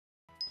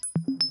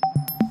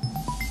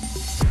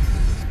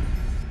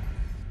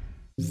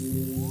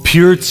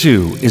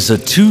Pure2 is a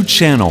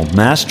two-channel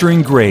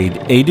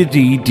mastering-grade A to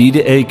D, D to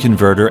A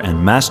converter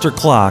and master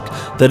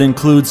clock that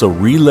includes a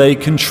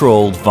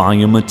relay-controlled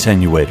volume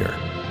attenuator.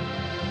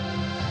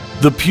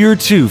 The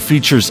Pure2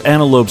 features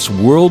Antelope's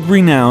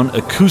world-renowned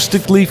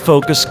acoustically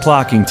focused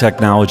clocking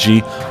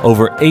technology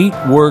over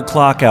 8 word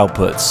clock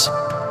outputs.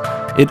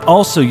 It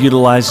also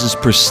utilizes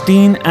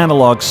pristine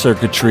analog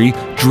circuitry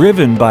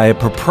driven by a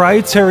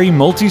proprietary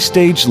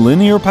multi-stage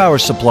linear power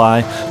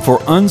supply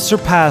for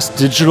unsurpassed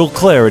digital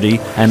clarity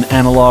and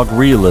analog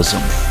realism.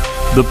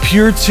 The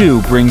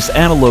Pure2 brings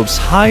Antelope's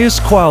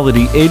highest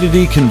quality A to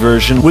D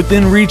conversion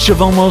within reach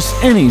of almost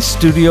any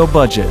studio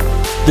budget.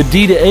 The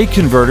D to A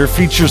converter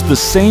features the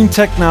same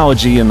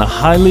technology in the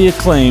highly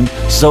acclaimed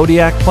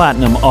Zodiac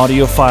Platinum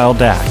audiophile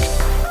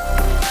DAC.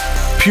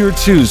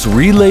 Pure2's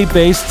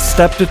relay-based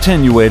stepped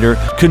attenuator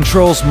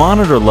controls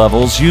monitor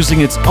levels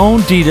using its own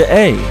D to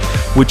A,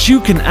 which you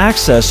can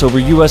access over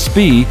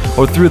USB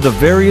or through the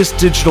various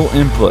digital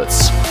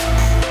inputs.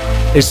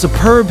 A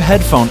superb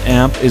headphone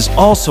amp is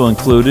also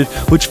included,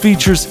 which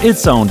features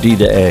its own D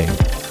to A.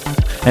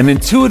 An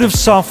intuitive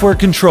software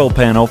control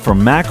panel for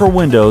Mac or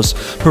Windows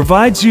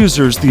provides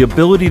users the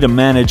ability to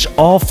manage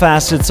all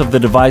facets of the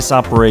device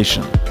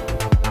operation.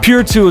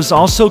 Pure2 is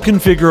also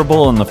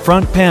configurable on the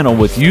front panel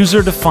with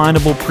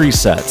user-definable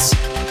presets.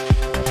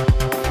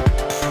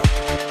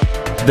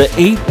 The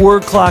 8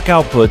 word clock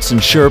outputs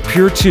ensure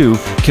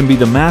Pure2 can be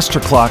the master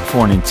clock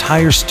for an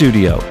entire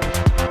studio.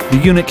 The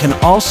unit can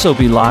also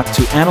be locked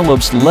to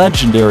Antelope's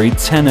legendary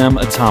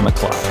 10M atomic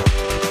clock.